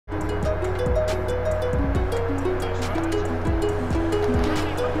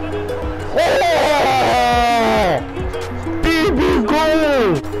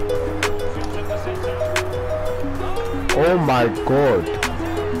my god.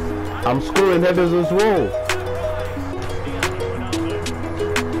 I'm scoring headers as well.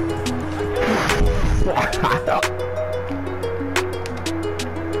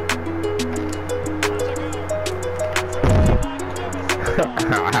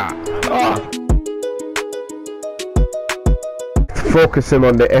 Focusing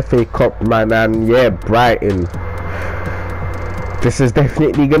on the FA Cup, man, and yeah, Brighton. This is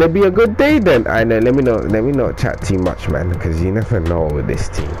definitely gonna be a good day then. I know, let me not chat too much, man, because you never know with this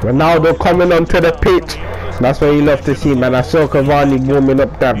team. Ronaldo coming onto the pitch. That's what you love to see, man. I saw Cavani warming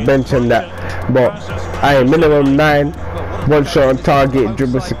up that bench and that, but minimum 9, 1 shot on target,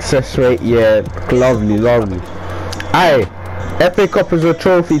 dribble success rate. Yeah, lovely. FA Cup is a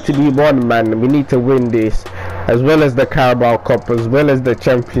trophy to be won, man. We need to win this, as well as the Carabao Cup, as well as the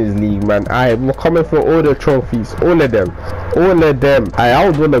Champions League, man. We're coming for all the trophies, all of them. I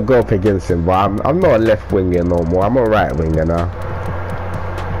would want to go up against him, but I'm not a left winger no more. I'm a right winger now.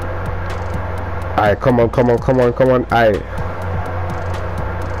 Come on.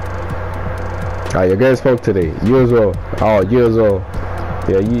 You're getting smoked today. You as well. Oh, you as well.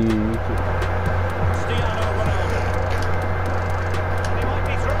 Yeah, you too.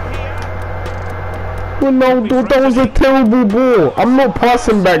 Ronaldo, that was a terrible ball. I'm not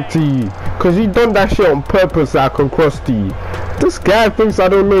passing back to you, because you done that shit on purpose so I can cross to you. This guy thinks I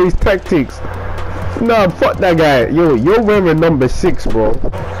don't know his tactics. Nah, fuck that guy. Yo, you're wearing number 6, bro.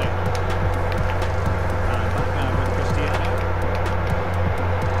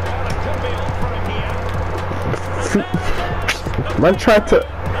 Man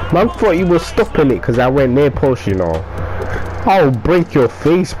thought he was stopping it because I went near post, you know. I'll break your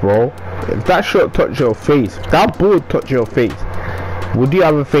face, bro. If that shot touched your face, that ball touched your face, would you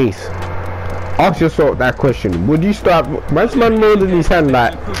have a face? Ask yourself that question. Would you start? Man's man holding his hand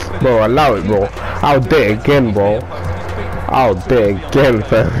like, bro, allow it, bro. I'll do it again, bro. I'll do it again,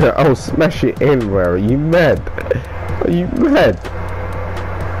 fam. I'll smash it in, bro. Are you mad? Are you mad?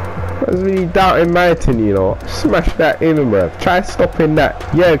 That's really doubting my thing, you know. Smash that in, bro. Try stopping that.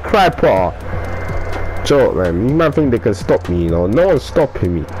 Yeah, cry, Potter. Joke, man. You might think they can stop me, you know. No one's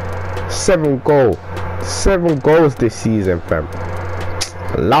stopping me. 7 goals this season, fam.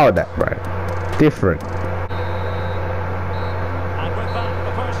 Allow that, bro. Different.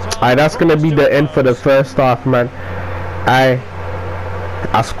 That's gonna be the end for the first half, man.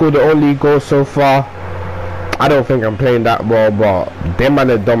 I scored the only goal so far. I don't think I'm playing that well, but them man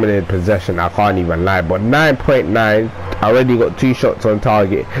have dominated possession, I can't even lie. But 9.9, I already got 2 shots on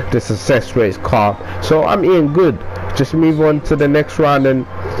target. The success rate is calm, so I'm eating good. Just move on to the next round and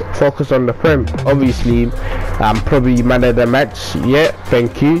focus on the Prem. Obviously, I'm probably man of the match. Yeah,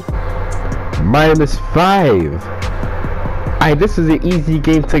 thank you. -5. This is an easy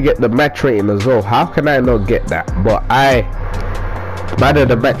game to get the match rating as well. How can I not get that? But man of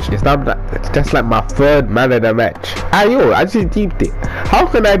the match. It's just like my 3rd man of the match. I just deeped it. How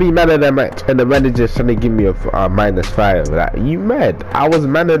can I be man of the match and the manager's trying to give me a -5? Like, you mad? I was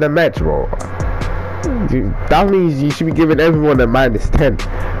man of the match, bro. That means you should be giving everyone a -10,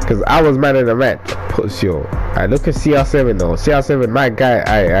 because I was man of the match. Puts yo. Look at CR7 though. CR7, my guy.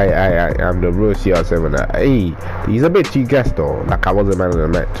 I'm the real CR7. He's a bit too gassed though. Like I was a man of the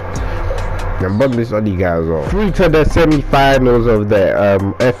match. And this other guys are through to the semi-finals of the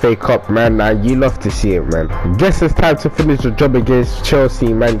FA Cup, man. And you love to see it, man. Guess it's time to finish the job against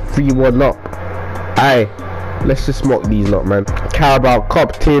Chelsea, man. 3-1 up. Let's just smoke these lot, man. Carabao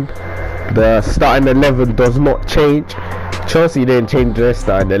Cup team. The starting 11 does not change. Chelsea didn't change their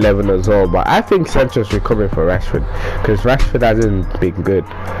starting 11 as well, but I think Sancho's recovering for Rashford, because Rashford hasn't been good.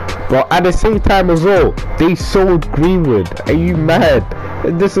 But at the same time as well, they sold Greenwood. Are you mad?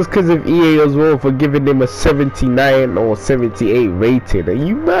 And this is because of EA as well, for giving him a 79 or 78 rating. Are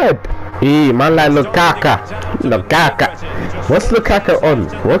you mad? Hey, man, like Lukaku. What's Lukaku on?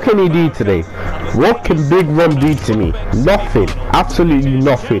 What can he do today? What can Big Rom do to me? Nothing. Absolutely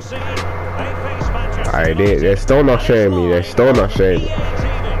nothing. They're still not showing me.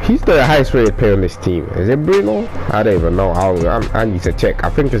 He's the highest rated player on this team. Is it Bruno? I don't even know. I need to check. I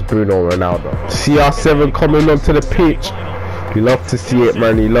think it's Bruno Ronaldo. CR7 coming onto the pitch. You love to see it,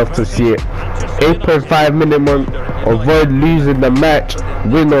 man. You love to see it. 8.5 minimum. Avoid losing the match.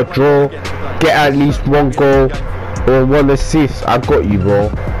 Win or draw. Get at least 1 goal or 1 assist. I got you, bro.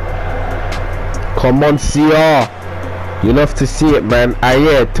 Come on, CR. You love to see it, man.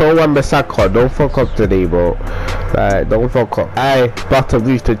 Yeah, tell Wan-Bissaka, don't fuck up today, bro. Don't fuck up. About to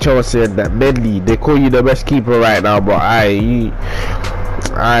reach to Chelsea and that medley. They call you the best keeper right now, but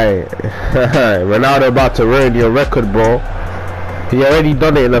Ronaldo about to ruin your record, bro. He already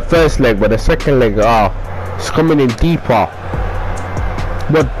done it in the first leg, but the second leg, it's coming in deeper.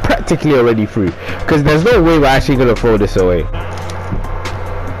 we're practically already through. Because there's no way we're actually gonna throw this away.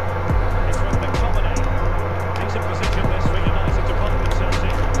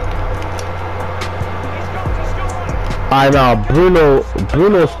 I know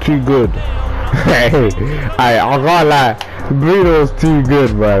Bruno's too good. I can't lie, Bruno's too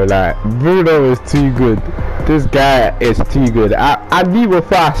good, bro. Like Bruno is too good. This guy is too good. I knew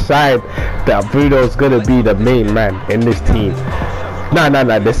before I signed that Bruno's gonna be the main man in this team. Nah,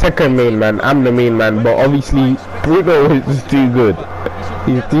 the second main man. I'm the main man, but obviously Bruno is too good.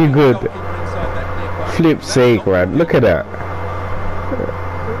 He's too good. Flip's sake, man. Look at that.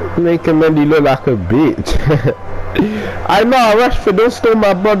 Making Mendy look like a bitch. I know, Rashford, don't steal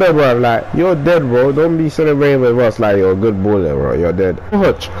my brother, bro. Like, you're dead, bro. Don't be celebrating with us like you're a good baller, bro. You're dead.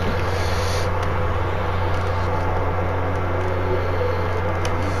 Watch.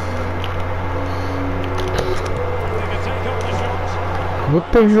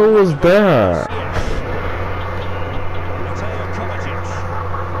 What the hell was that?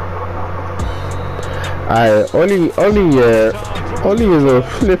 Oli is a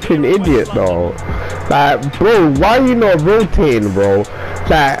flipping idiot though. Like, bro, why are you not rotating, bro?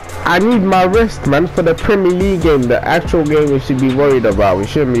 Like, I need my rest, man, for the Premier League game, the actual game we should be worried about. We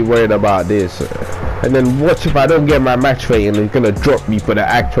shouldn't be worried about this. And then watch if I don't get my match rating, it's gonna drop me for the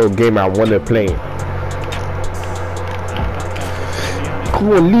actual game I want to play.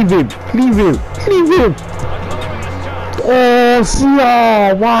 Come on, leave him. Oh, see,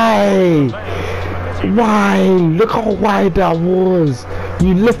 why? Look how wide that was.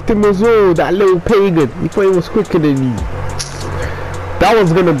 You left him as well, that little pagan. You thought he was quicker than you. That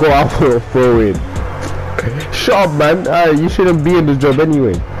was gonna go out for a throw-in. Shut up, man. You shouldn't be in the job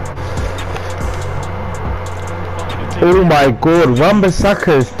anyway. Oh my god,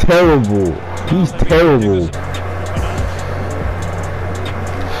 Wan-Bissaka is terrible. He's terrible.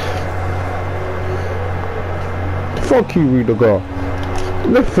 Fuck you, Rudiger.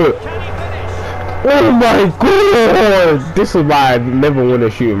 Left foot. Oh my god! This is why I never want to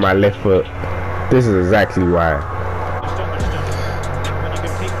shoot with my left foot. This is exactly why.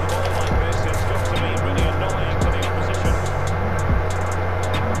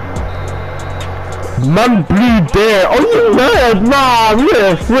 Man blew there. Oh, you mad? Nah,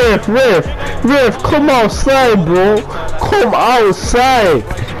 ref, come outside, bro. Come outside.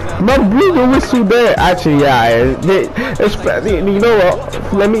 Man blew the whistle there. Actually, yeah. You know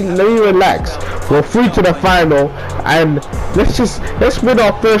what? Let me relax. We're through to the final, and let's win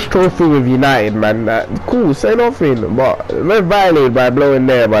our first trophy with United, man. Cool, say nothing, but we're violated by blowing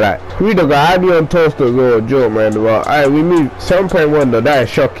there. But Rudiger, I had you on toast as well, Joe, man. But we moved 7.1 though. That is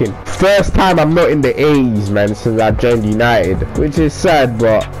shocking. First time I'm not in the A's, man, since I joined United, which is sad,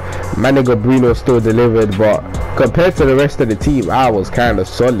 but Manigo Bruno still delivered. But compared to the rest of the team, I was kind of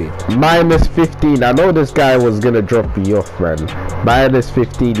solid. -15. I know this guy was gonna drop me off, man.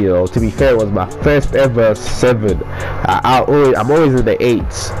 -15, you know. To be fair, it was my first ever 7. I'm always in the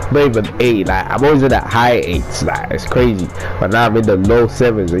 8s, not even 8. Like, I'm always in the high 8s. Like, it's crazy. But now I'm in the low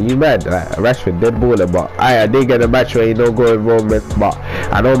 7s. Are you mad? Like, Rashford dead baller, but I did get a match where no goal involvement. But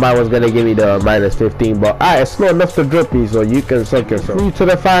I know mine was gonna give me the -15. But it's not enough to drop me, so you can suck yourself. Through to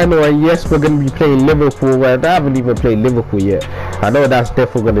the final, and yes, we're gonna be playing Liverpool. And I haven't even played Liverpool yet. I know that's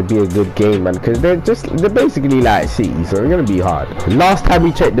definitely gonna be a good game, man, because they're basically like City, so it's gonna be hard. Last time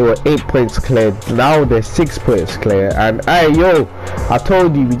we checked, there were 8 points cleared. Now there's 6 points clear. And yo, I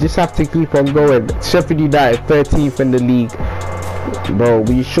told you, we just have to keep on going. Sheffield United 13th in the league, bro.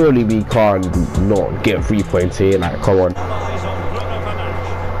 We can't not get 3 points here. Like, come on.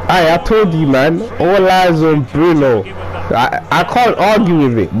 I told you, man. All eyes on Bruno. I can't argue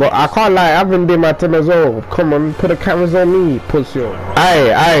with it, but I can't lie. I haven't done my time as well. Come on, put the cameras on me, pussy.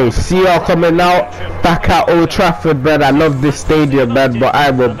 Aye, see y'all coming out back at Old Trafford, man. I love this stadium, man. But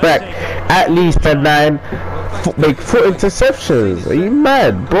we're back at least at 9. Make foot interceptions. Are you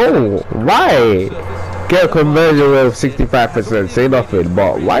mad, bro? Why? Get a conversion rate of 65%. Say nothing,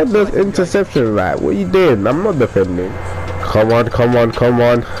 but why does interceptions? Like, what are you doing? I'm not defending. Come on.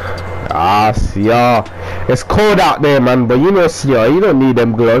 Sia. It's cold out there, man, but you know Sia, you don't need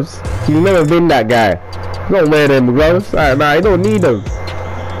them gloves. You've never been that guy. You don't wear them gloves. Nah, you don't need them.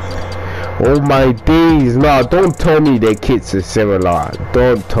 Oh my days. Nah, don't tell me their kits are similar.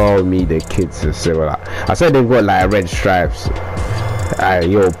 Don't tell me their kits are similar. I said they've got like red stripes.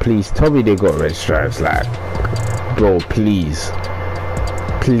 Yo, please tell me they got red stripes. Like, bro, please.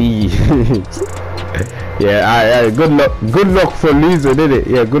 Yeah, good luck for losing, did it?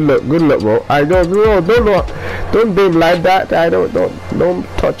 Yeah, good luck, bro. Don't do him like that. Don't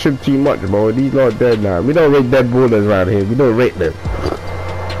touch him too much, bro. These not dead now. We don't rate dead ballers around here. We don't rate them.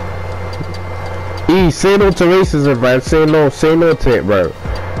 Say no to racism, man. Say no to it, bro.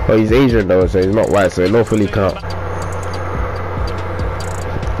 Oh, he's Asian though, so he's not white, so no fully count.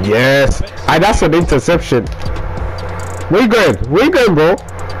 Yes. That's an interception. Where you going? Where you going, bro?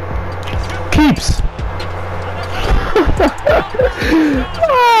 Keeps.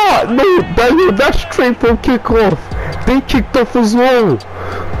 Ah, no, that's straight from kickoff. They kicked off as well.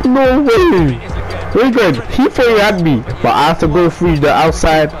 No way. Where you going? He thought he had me, but I have to go through the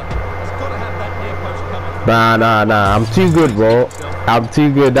outside. Nah. I'm too good, bro. I'm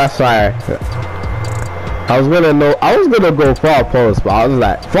too good. That's why. I was gonna go far post, but I was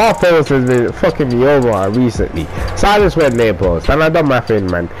like, far post has been fucking me over recently, so I just went near post and I done my thing,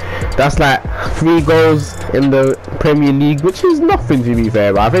 man. That's like 3 goals in the Premier League, which is nothing to be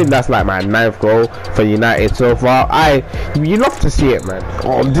fair, but I think that's like my 9th goal for United so far. You love to see it, man.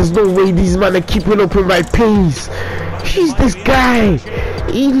 Oh, there's no way these men are keeping up with my pace. He's this guy.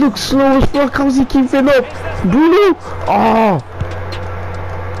 He looks slow as fuck. How's he keeping up? Bruno. Oh.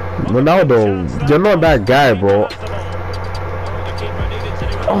 Ronaldo, you're not that guy, bro.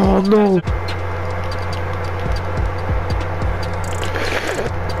 Oh no.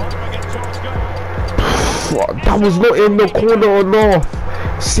 That was not in the corner or no.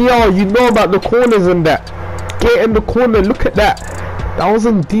 CR, you know about the corners and that. Get in the corner, look at that. That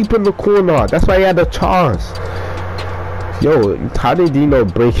wasn't deep in the corner. That's why he had a chance. Yo, how did he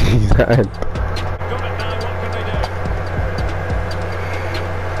not break his hand?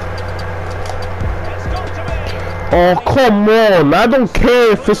 Oh, come on. I don't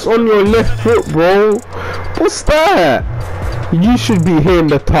care if it's on your left foot, bro. What's that? You should be hitting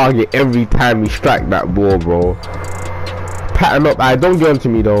the target every time you strike that ball, bro. Pattern up. I don't get onto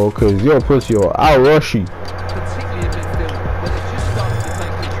me, though, because you're a pussy. I'll rush you.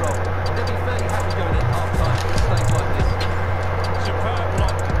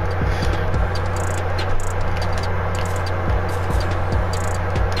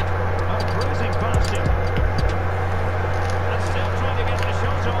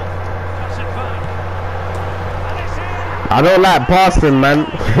 I don't like passing, man.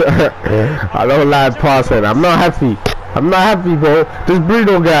 I don't like passing. I'm not happy. Bro. This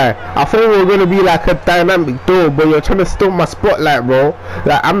Bruno guy, I thought we were gonna be like a dynamic duo, but you're trying to steal my spotlight, bro.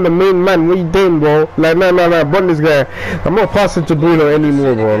 Like, I'm the main man. What you doing, bro? Like, no, bond this guy. I'm not passing to Bruno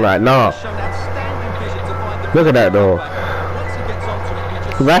anymore, bro. Like, nah. Look at that, though.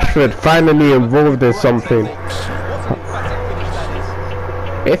 Rashford finally involved in something.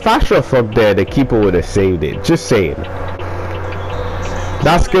 If I shot from there, the keeper would have saved it. Just saying.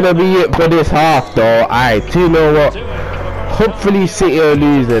 That's gonna be it for this half, though. Alright, you know what? Hopefully City are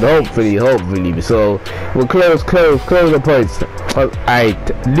losing. Hopefully. So we'll close the points.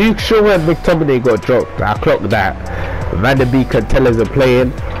 Alright, Luke Shaw and McTominay got dropped. I clocked that. Van der Beek and Tellers are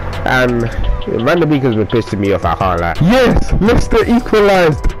playing, and Van der Beek has been pissing me off. I can't lie. Yes, Leicester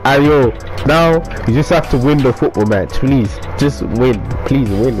equalised. Ayo, now you just have to win the football match, please. Just win,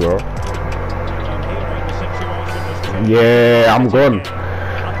 please win, bro. Yeah, I'm gone.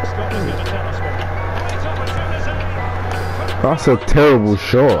 That's a terrible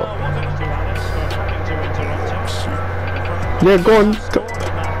shot. Yeah, go on.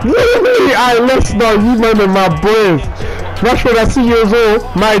 Really? I lost now. You man and my boys. Rashford, I see you as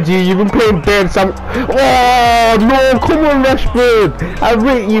well. My G, you've been playing dead. Oh no! Come on, Rashford. I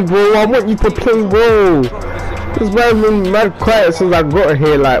rate you, bro. I want you to play well. This man's been mad quiet since I got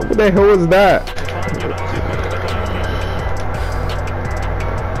here. Like, what the hell was that?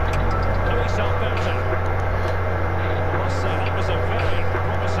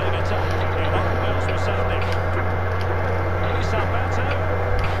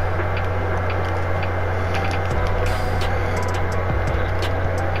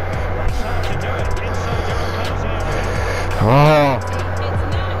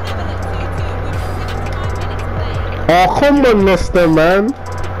 Oh, come on, Leicester, man.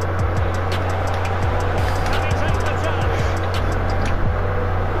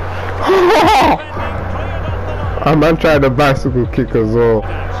 A man tried a bicycle kick as well.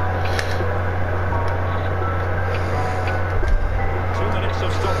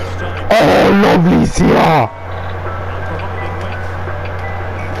 Oh, lovely, CR.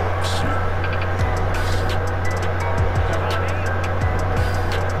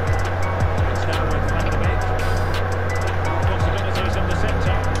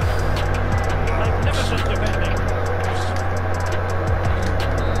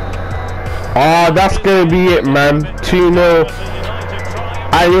 Oh, that's gonna be it, man. 2-0.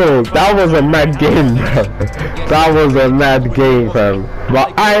 Ayo, that was a mad game, bro. That was a mad game, fam. But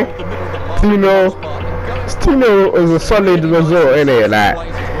 2-0. 2-0 is a solid result, innit? Like,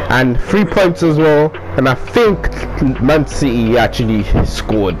 and 3 points as well. And I think Man City actually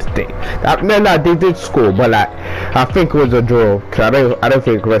scored. No, they did score, but like I think it was a draw. Cause I don't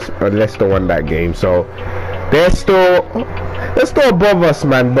think Leicester won that game. So they're still above us,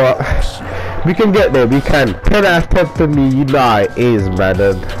 man. But we can get there. We can. 10 out of 10 for me. You know it is, man.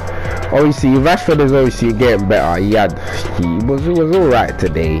 And obviously Rashford is obviously getting better. He was alright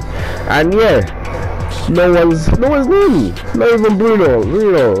today, and yeah. No one's near me. Not even Bruno.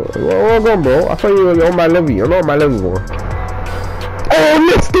 Hold on, bro. I thought you were on my level. You're not on my level, bro. Oh,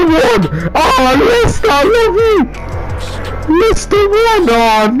 Leicester won! Oh, Leicester, I love you! Leicester won!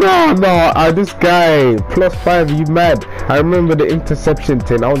 Oh, no. This guy, +5, you mad. I remember the interception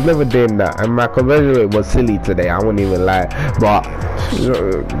thing. I was never doing that. And my conversion rate was silly today. I won't even lie. But,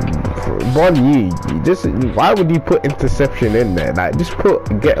 why would you put interception in there? Like, just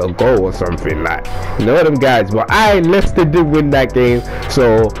get a goal or something. Like, you know them guys. But Leicester did win that game.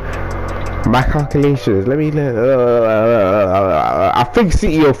 So my calculations, I think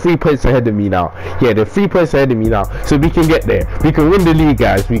City are 3 points ahead of me now. Yeah, they're 3 points ahead of me now. So we can get there. We can win the league,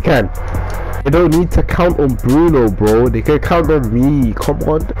 guys. We can. They don't need to count on Bruno, bro. They can count on me. Come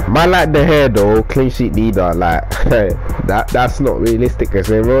on. Man like the hair though, clean sheet leader. Like that's not realistic.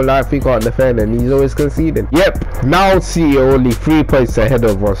 Because in real life he can't defend and he's always conceding. Yep. Now City are only 3 points ahead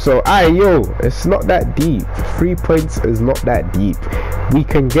of us. So it's not that deep. 3 points is not that deep. We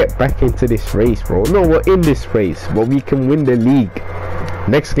can get back into this race, bro. No, we're in this race, but we can win the league.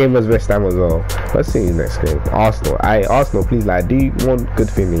 Next game was West Ham as well. Let's see the next game. Arsenal. Arsenal, please, like, do you want good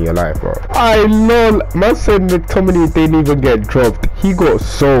thing in your life, bro? Man said McTominay didn't even get dropped. He got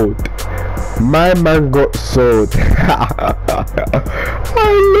sold. My man got sold. They had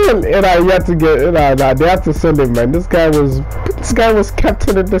to they had to sell him, man. This guy was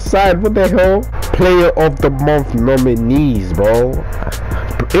captain of the side. What the hell? Player of the month nominees, bro.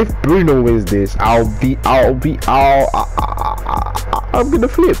 If Bruno wins this, I'm gonna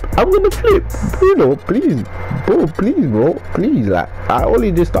flip. Bruno, please, bro, please, like, I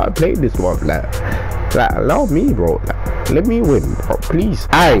only just started playing this one, like allow me, bro, like, let me win, bro, please.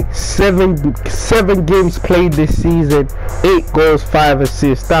 Seven games played this season, 8 goals, 5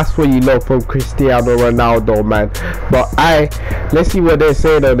 assists. That's what you know from Cristiano Ronaldo, man. But let's see what they're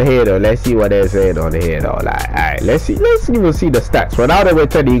saying on here though. Like, let's even see the stats. Ronaldo with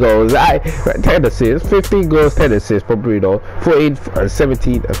 10 goals, 10 assists, 15 goals, 10 assists from Bruno, 14 and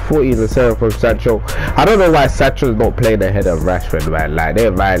 17 and 14 and 7 from Sancho. I don't know why Sancho's not playing ahead of Rashford, man. Like,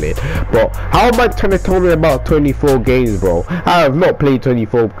 they're violent. But how am I trying to tell me about 24 games, bro? I have not played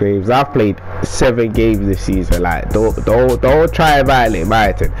 24 games. I've played 7 games this season. Like, don't try and violate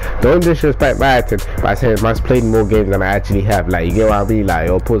Martin. Don't disrespect Martin by saying man's played more games than I actually have. Like, you get what I mean? Like,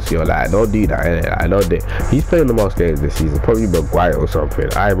 you're pussy, or like, don't do that. I know that he's playing the most games this season. Probably Maguire or something.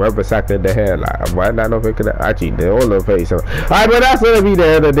 I remember sacking the hair. Like, why not thinking that? Actually, they're all on face. Alright, but that's gonna be the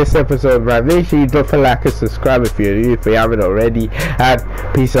end of this episode, man. Make sure you drop a like and subscribe if you're new, if you haven't already. And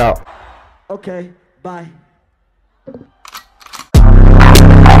peace out. Okay, bye.